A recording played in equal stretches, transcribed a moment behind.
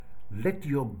Let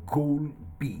your goal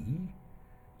be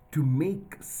to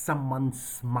make someone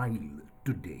smile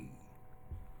today.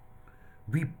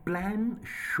 We plan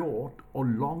short or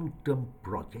long term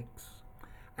projects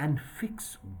and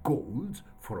fix goals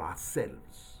for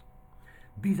ourselves.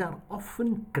 These are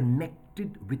often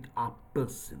connected with our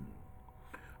person.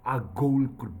 Our goal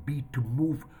could be to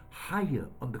move higher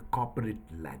on the corporate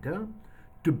ladder,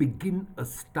 to begin a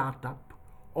startup,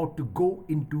 or to go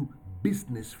into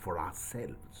business for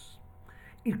ourselves.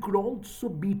 It could also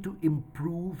be to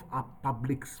improve our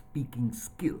public speaking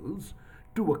skills,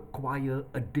 to acquire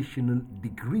additional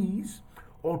degrees,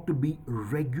 or to be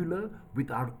regular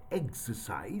with our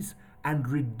exercise and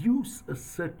reduce a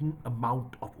certain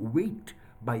amount of weight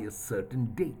by a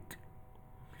certain date.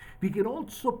 We can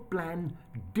also plan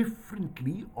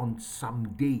differently on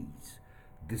some days.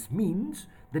 This means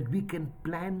that we can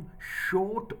plan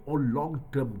short or long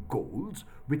term goals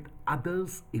with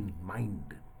others in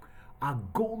mind. Our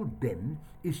goal then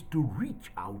is to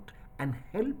reach out and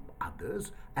help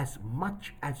others as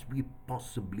much as we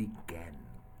possibly can.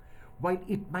 While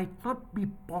it might not be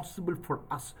possible for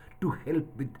us to help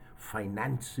with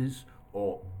finances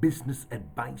or business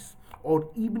advice, or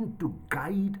even to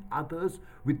guide others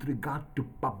with regard to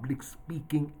public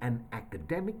speaking and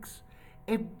academics,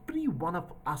 every one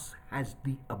of us has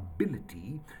the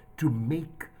ability to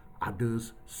make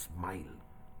others smile.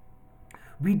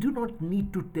 We do not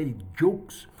need to tell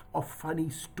jokes or funny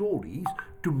stories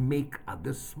to make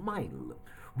others smile.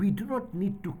 We do not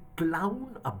need to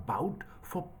clown about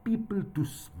for people to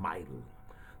smile.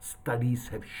 Studies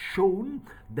have shown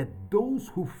that those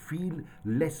who feel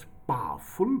less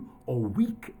powerful or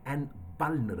weak and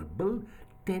vulnerable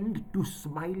tend to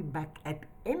smile back at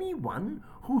anyone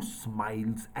who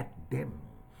smiles at them.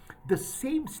 The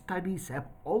same studies have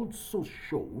also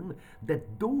shown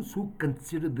that those who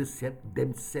consider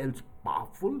themselves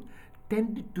powerful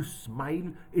tended to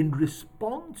smile in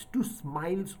response to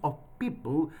smiles of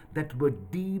people that were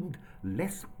deemed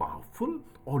less powerful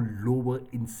or lower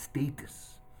in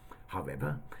status.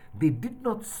 However, they did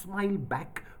not smile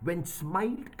back when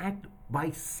smiled at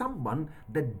by someone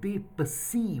that they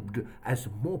perceived as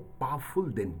more powerful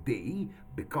than they,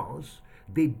 because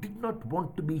they did not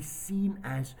want to be seen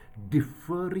as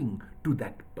deferring to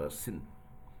that person.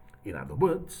 In other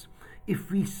words,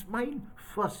 if we smile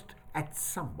first at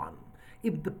someone,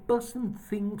 if the person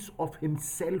thinks of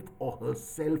himself or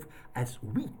herself as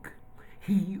weak,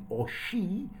 he or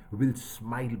she will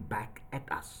smile back at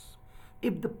us.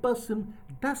 If the person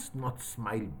does not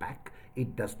smile back,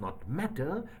 it does not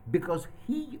matter, because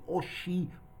he or she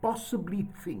possibly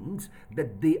thinks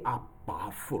that they are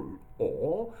powerful,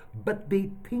 or but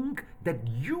they think that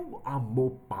you are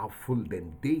more powerful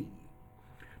than they.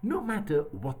 No matter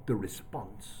what the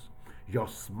response, your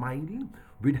smile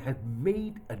will have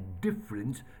made a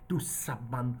difference to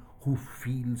someone who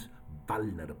feels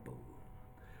vulnerable.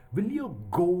 Will your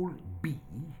goal be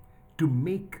to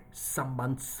make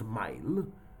someone smile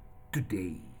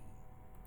today?